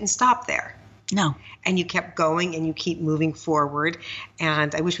 but you didn't stop there. No. And you kept going and you keep moving forward.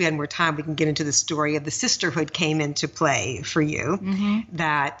 And I wish we had more time. We can get into the story of the sisterhood came into play for you,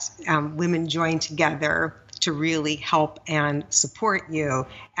 that women joined together to really help and support you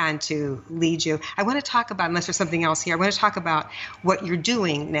and to lead you. I want to talk about, unless there's something else here, I want to talk about what you're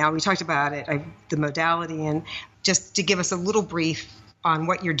doing now. We talked about it, the modality, and just to give us a little brief on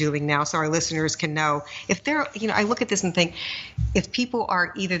what you're doing now so our listeners can know. If they're, I look at this and think, if people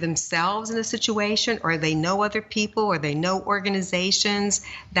are either themselves in a situation or they know other people or they know organizations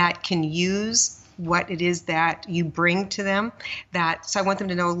that can use what it is that you bring to them, so I want them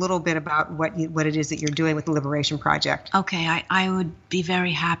to know a little bit about what it is that you're doing with the Liberation Project. Okay, I would be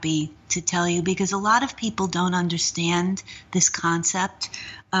very happy to tell you, because a lot of people don't understand this concept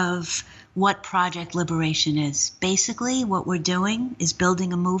of what Project Liberation is. Basically, what we're doing is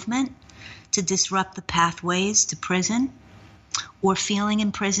building a movement to disrupt the pathways to prison or feeling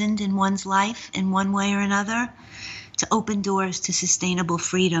imprisoned in one's life in one way or another, to open doors to sustainable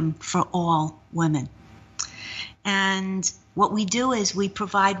freedom for all women. And what we do is we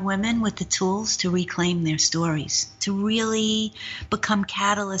provide women with the tools to reclaim their stories, to really become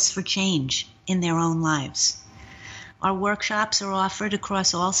catalysts for change in their own lives. Our workshops are offered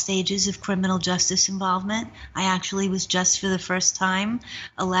across all stages of criminal justice involvement. I actually was just for the first time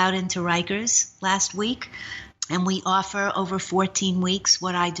allowed into Rikers last week, and we offer over 14 weeks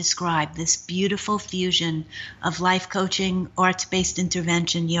what I described, this beautiful fusion of life coaching, arts-based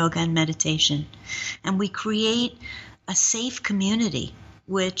intervention, yoga, and meditation. And we create a safe community,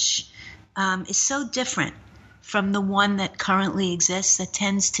 which is so different from the one that currently exists that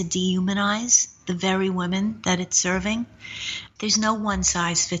tends to dehumanize the very women that it's serving. There's no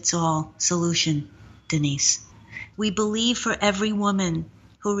one-size-fits-all solution, Denise. We believe for every woman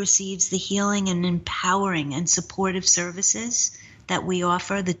who receives the healing and empowering and supportive services that we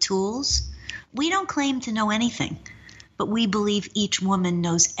offer, the tools, we don't claim to know anything, but we believe each woman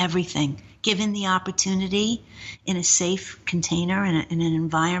knows everything, given the opportunity in a safe container, in an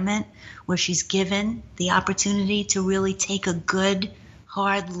environment where she's given the opportunity to really take a good,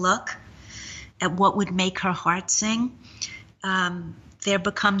 hard look at what would make her heart sing. There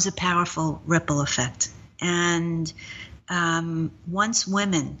becomes a powerful ripple effect. And once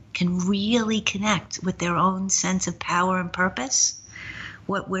women can really connect with their own sense of power and purpose,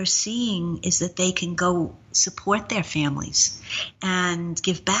 what we're seeing is that they can go support their families and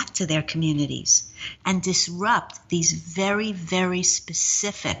give back to their communities and disrupt these very, very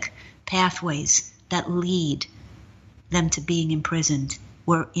specific pathways that lead them to being imprisoned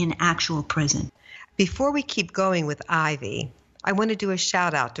or in actual prison. Before we keep going with Ivy, I want to do a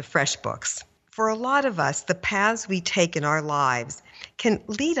shout out to FreshBooks. For a lot of us, the paths we take in our lives can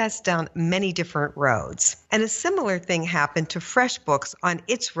lead us down many different roads. And a similar thing happened to FreshBooks on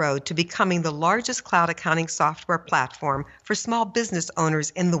its road to becoming the largest cloud accounting software platform for small business owners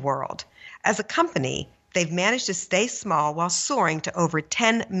in the world. As a company, they've managed to stay small while soaring to over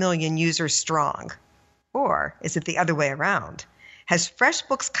 10 million users strong. Or is it the other way around? Has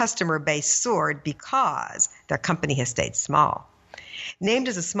FreshBooks' customer base soared because their company has stayed small? Named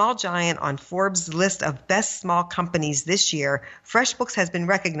as a small giant on Forbes' list of best small companies this year, FreshBooks has been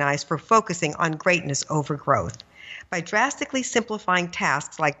recognized for focusing on greatness over growth. By drastically simplifying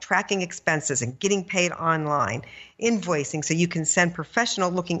tasks like tracking expenses and getting paid online, invoicing so you can send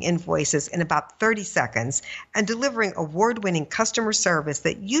professional-looking invoices in about 30 seconds, and delivering award-winning customer service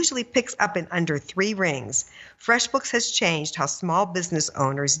that usually picks up in under 3 rings, FreshBooks has changed how small business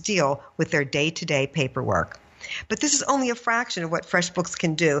owners deal with their day-to-day paperwork. But this is only a fraction of what FreshBooks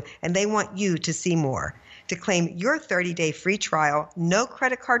can do, and they want you to see more. To claim your 30-day free trial, no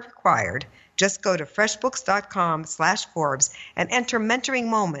credit card required, just go to freshbooks.com/Forbes and enter Mentoring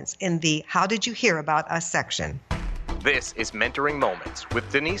Moments in the How Did You Hear About Us section. This is Mentoring Moments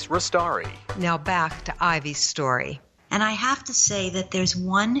with Denise Rostari. Now back to Ivy's story. And I have to say that there's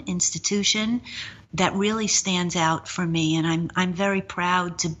one institution that really stands out for me, and I'm very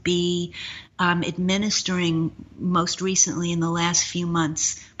proud to be administering most recently in the last few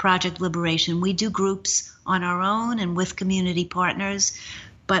months Project Liberation. We do groups on our own and with community partners,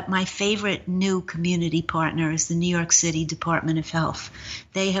 but my favorite new community partner is the New York City Department of Health.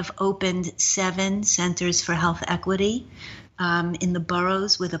 They have opened 7 centers for health equity in the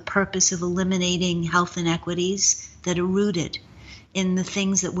boroughs with a purpose of eliminating health inequities that are rooted in the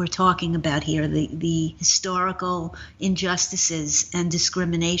things that we're talking about here, the historical injustices and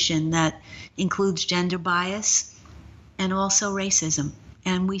discrimination that includes gender bias and also racism.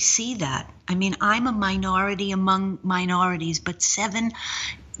 And we see that. I mean, I'm a minority among minorities, but 70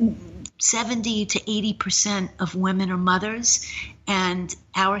 to 80% of women are mothers, and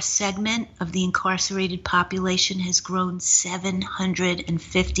our segment of the incarcerated population has grown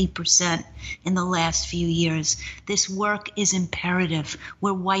 750% in the last few years. This work is imperative.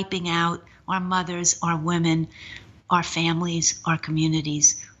 We're wiping out our mothers, our women, our families, our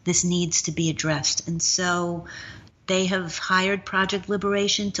communities. This needs to be addressed. And so they have hired Project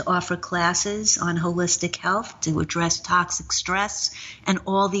Liberation to offer classes on holistic health, to address toxic stress and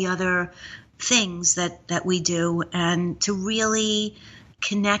all the other things that we do, and to really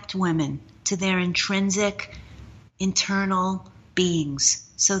connect women to their intrinsic internal beings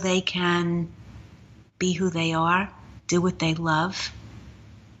so they can be who they are, do what they love,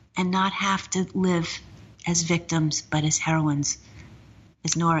 and not have to live as victims but as heroines,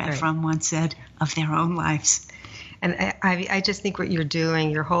 as Nora Ephron once said, of their own lives. And I just think what you're doing,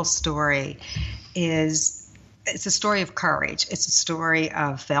 your whole story, it's a story of courage. It's a story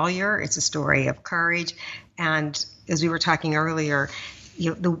of failure. It's a story of courage. And as we were talking earlier,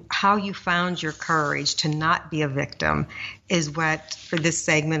 how you found your courage to not be a victim is what, for this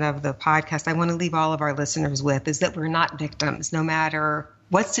segment of the podcast, I want to leave all of our listeners with, is that we're not victims, no matter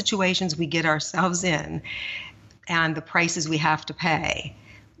what situations we get ourselves in and the prices we have to pay.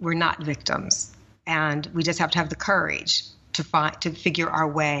 We're not victims, and we just have to have the courage to figure our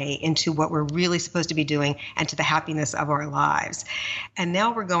way into what we're really supposed to be doing and to the happiness of our lives. And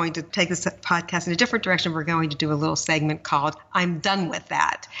now we're going to take this podcast in a different direction. We're going to do a little segment called I'm Done With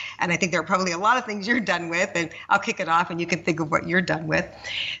That. And I think there are probably a lot of things you're done with, and I'll kick it off and you can think of what you're done with.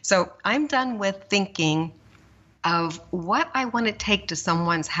 So I'm done with thinking of what I want to take to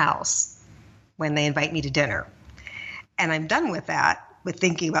someone's house when they invite me to dinner. And I'm done with that, with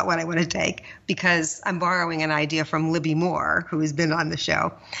thinking about what I want to take, because I'm borrowing an idea from Libby Moore, who has been on the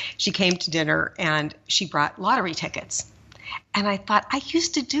show. She came to dinner and she brought lottery tickets. And I thought, I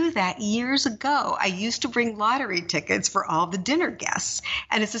used to do that years ago. I used to bring lottery tickets for all the dinner guests.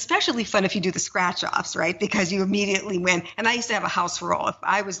 And it's especially fun if you do the scratch-offs, right? Because you immediately win. And I used to have a house rule. If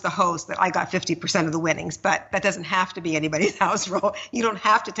I was the host, that I got 50% of the winnings. But that doesn't have to be anybody's house rule. You don't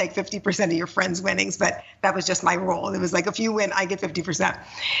have to take 50% of your friends' winnings. But that was just my rule. It was like, if you win, I get 50%.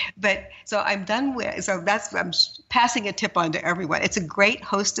 But so I'm done with, I'm passing a tip on to everyone. It's a great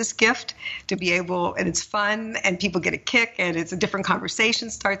hostess gift to be able, and it's fun, and people get a kick, and it's a different conversation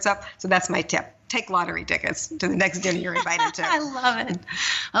starts up. So that's my tip. Take lottery tickets to the next dinner you're invited to. I love it.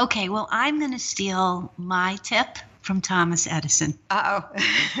 Okay, well, I'm going to steal my tip from Thomas Edison. Uh-oh.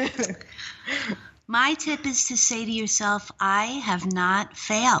 My tip is to say to yourself, I have not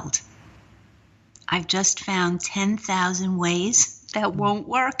failed. I've just found 10,000 ways that won't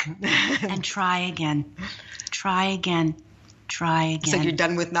work. And try again. Try again. Try again. So you're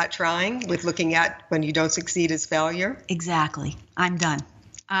done with not trying, with looking at when you don't succeed as failure? Exactly. I'm done.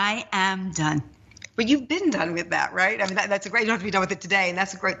 I am done. But you've been done with that, right? I mean, that's great. You don't have to be done with it today, and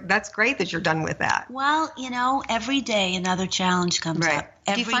that's great that you're done with that. Well, every day another challenge comes up.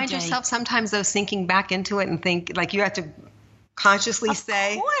 Do you find yourself sometimes, though, sinking back into it and think, like, you have to consciously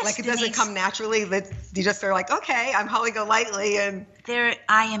say, like, it doesn't come naturally, that you just are like, okay, I'm hauling go lightly, and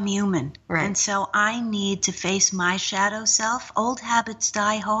I am human, right. And so I need to face my shadow self. Old habits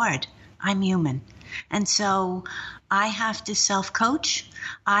die hard. I'm human, and so I have to self-coach.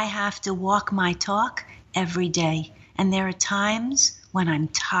 I have to walk my talk every day, and there are times when I'm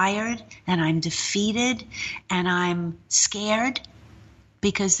tired and I'm defeated and I'm scared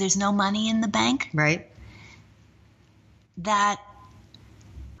because there's no money in the bank. Right. That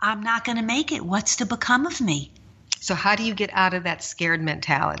I'm not going to make it. What's to become of me? So how do you get out of that scared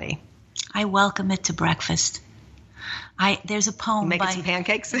mentality? I welcome it to breakfast. There's a poem Making some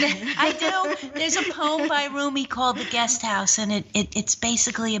pancakes? I do. There's a poem by Rumi called The Guest House, and it's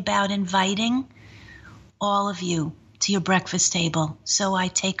basically about inviting all of you to your breakfast table. So I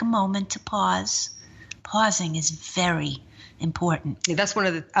take a moment to pause. Pausing is very important. Yeah, that's one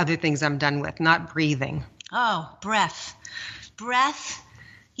of the other things I'm done with, not breathing. Oh, breath. Breath.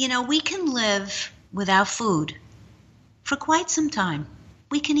 We can live without food for quite some time.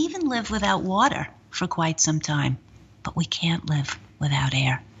 We can even live without water for quite some time, but we can't live without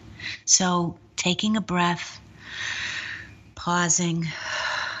air. So taking a breath, pausing,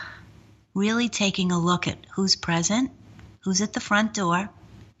 really taking a look at who's present, who's at the front door,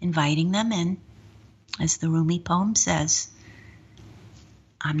 inviting them in, as the Rumi poem says.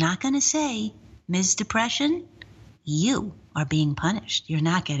 I'm not going to say, Ms. Depression, you are being punished. You're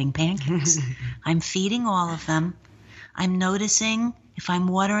not getting pancakes. I'm feeding all of them. I'm noticing if I'm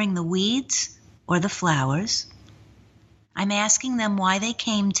watering the weeds or the flowers. I'm asking them why they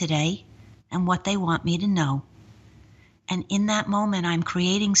came today and what they want me to know. And in that moment, I'm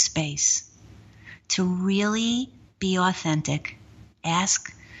creating space to really be authentic,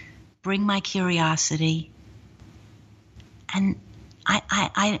 ask, bring my curiosity. And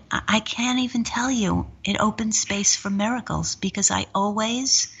I can't even tell you, it opens space for miracles, because I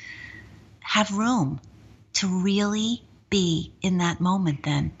always have room to really be in that moment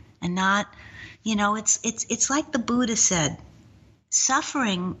then, and not, it's like the Buddha said,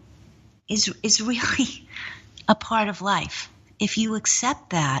 suffering is really a part of life. If you accept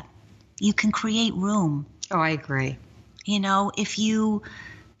that, you can create room. Oh, I agree. If you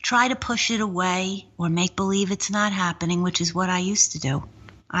try to push it away or make believe it's not happening, which is what I used to do.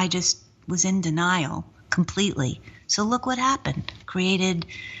 I just was in denial completely. So look what happened. Created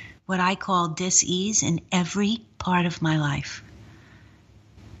what I call dis-ease in every part of my life.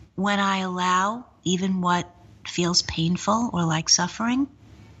 When I allow even what feels painful or like suffering,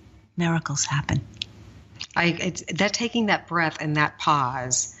 miracles happen. Taking that breath and that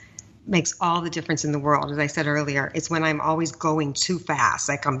pause makes all the difference in the world. As I said earlier, it's when I'm always going too fast,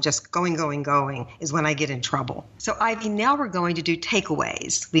 like I'm just going, is when I get in trouble. So Ivy, now we're going to do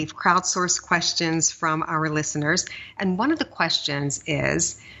takeaways. We've crowdsourced questions from our listeners. And one of the questions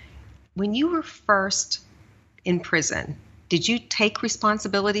is, when you were first in prison, did you take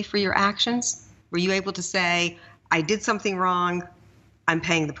responsibility for your actions? Were you able to say, I did something wrong, I'm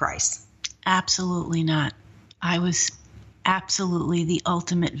paying the price? Absolutely not. I was absolutely the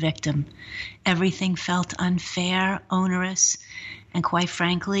ultimate victim. Everything felt unfair, onerous, and quite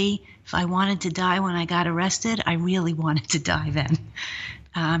frankly, if I wanted to die when I got arrested, I really wanted to die then.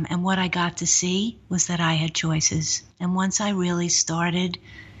 And what I got to see was that I had choices. And once I really started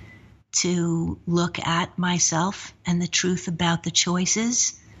to look at myself and the truth about the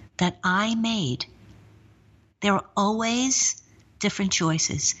choices that I made, there were always different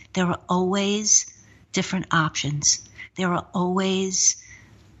choices. There were always different options. There are always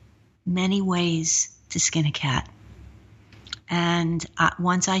many ways to skin a cat. And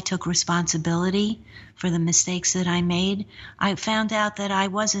once I took responsibility for the mistakes that I made, I found out that I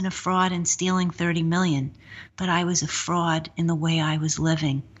wasn't a fraud in stealing $30 million, but I was a fraud in the way I was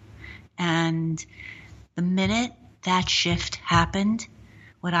living. And the minute that shift happened,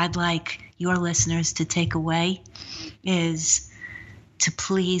 what I'd like your listeners to take away is to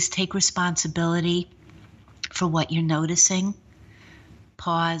please take responsibility for what you're noticing.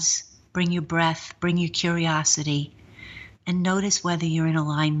 Pause, bring your breath, bring your curiosity, and notice whether you're in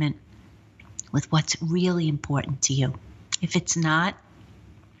alignment with what's really important to you. If it's not,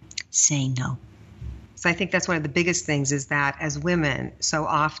 say no. So I think that's one of the biggest things, is that as women, so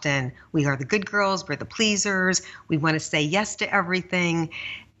often we are the good girls, we're the pleasers, we want to say yes to everything,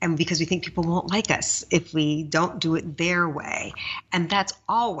 and because we think people won't like us if we don't do it their way. And that's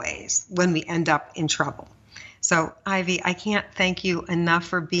always when we end up in trouble. So, Ivy, I can't thank you enough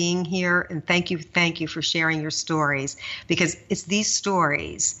for being here, and thank you for sharing your stories, because it's these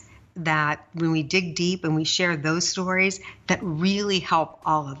stories that when we dig deep and we share those stories that really help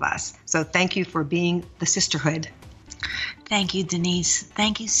all of us. So thank you for being the sisterhood. Thank you, Denise.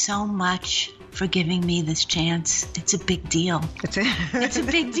 Thank you so much for giving me this chance. It's a big deal. It's a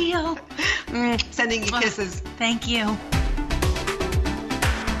big deal. Sending you kisses. Thank you.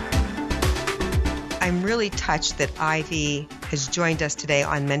 I'm really touched that Ivy has joined us today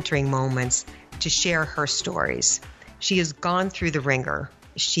on Mentoring Moments to share her stories. She has gone through the ringer.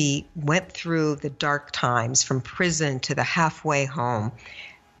 She went through the dark times, from prison to the halfway home.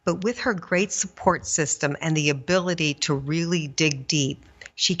 But with her great support system and the ability to really dig deep,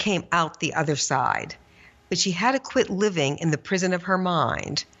 she came out the other side. But she had to quit living in the prison of her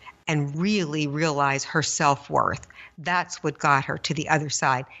mind and really realize her self-worth. That's what got her to the other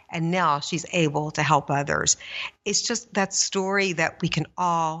side. And now she's able to help others. It's just that story that we can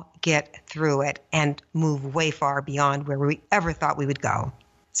all get through it and move way far beyond where we ever thought we would go.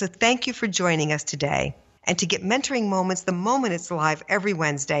 So thank you for joining us today. And to get Mentoring Moments the moment it's live every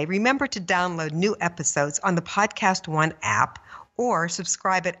Wednesday, remember to download new episodes on the Podcast One app, or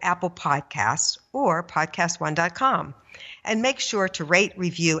subscribe at Apple Podcasts or podcastone.com. And make sure to rate,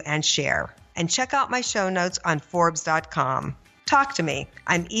 review, and share. And check out my show notes on Forbes.com. Talk to me.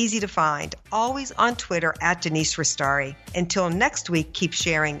 I'm easy to find, always on Twitter at Denise Ristari. Until next week, keep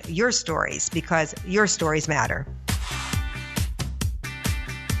sharing your stories, because your stories matter.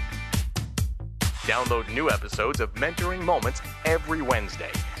 Download new episodes of Mentoring Moments every Wednesday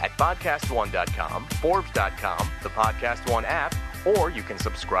at podcastone.com, Forbes.com, the Podcast One app, or you can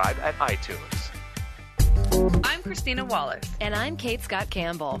subscribe at iTunes. I'm Christina Wallace. And I'm Kate Scott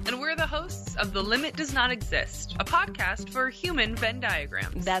Campbell. And we're the hosts of The Limit Does Not Exist, a podcast for human Venn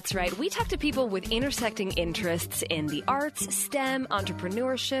diagrams. That's right. We talk to people with intersecting interests in the arts, STEM,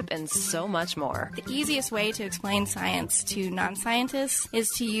 entrepreneurship, and so much more. The easiest way to explain science to non-scientists is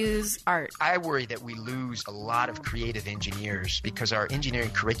to use art. I worry that we lose a lot of creative engineers because our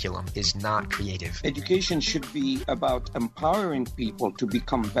engineering curriculum is not creative. Education should be about empowering people to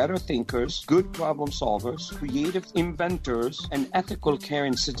become better thinkers, good problem solvers, creative inventors, and ethical,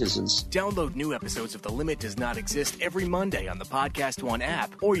 caring citizens. Download new episodes of The Limit Does Not Exist every Monday on the Podcast One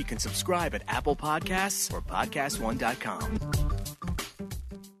app, or you can subscribe at Apple Podcasts or podcastone.com.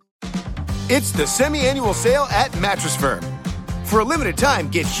 It's the semi-annual sale at Mattress Firm. For a limited time,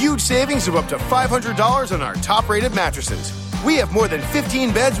 get huge savings of up to $500 on our top-rated mattresses. We have more than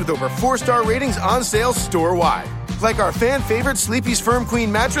 15 beds with over 4-star ratings on sale store-wide. Like our fan-favorite Sleepy's Firm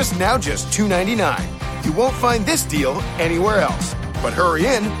Queen mattress, now just $299. You won't find this deal anywhere else. But hurry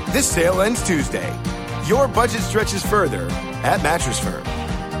in, this sale ends Tuesday. Your budget stretches further at Mattress Firm.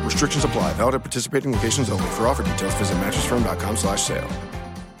 Restrictions apply. Valid at participating locations only. For offer details, visit mattressfirm.com/sale.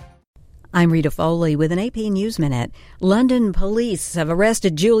 I'm Rita Foley with an AP News Minute. London police have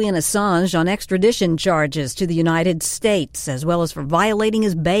arrested Julian Assange on extradition charges to the United States, as well as for violating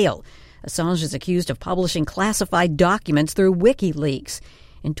his bail. Assange is accused of publishing classified documents through WikiLeaks.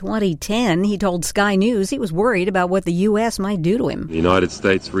 In 2010, he told Sky News he was worried about what the U.S. might do to him. The United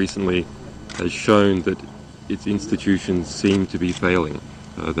States recently has shown that its institutions seem to be failing.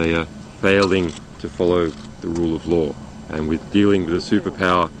 They are failing to follow the rule of law. And with dealing with a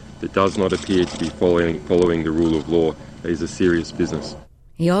superpower that does not appear to be following the rule of law is a serious business.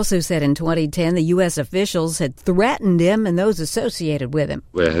 He also said in 2010 the U.S. officials had threatened him and those associated with him.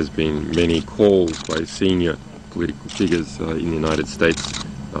 There has been many calls by senior political figures in the United States,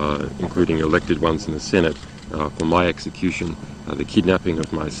 including elected ones in the Senate, for my execution, the kidnapping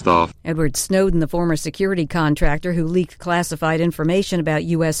of my staff. Edward Snowden, the former security contractor who leaked classified information about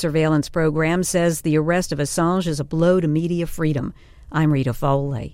U.S. surveillance programs, says the arrest of Assange is a blow to media freedom. I'm Rita Foley.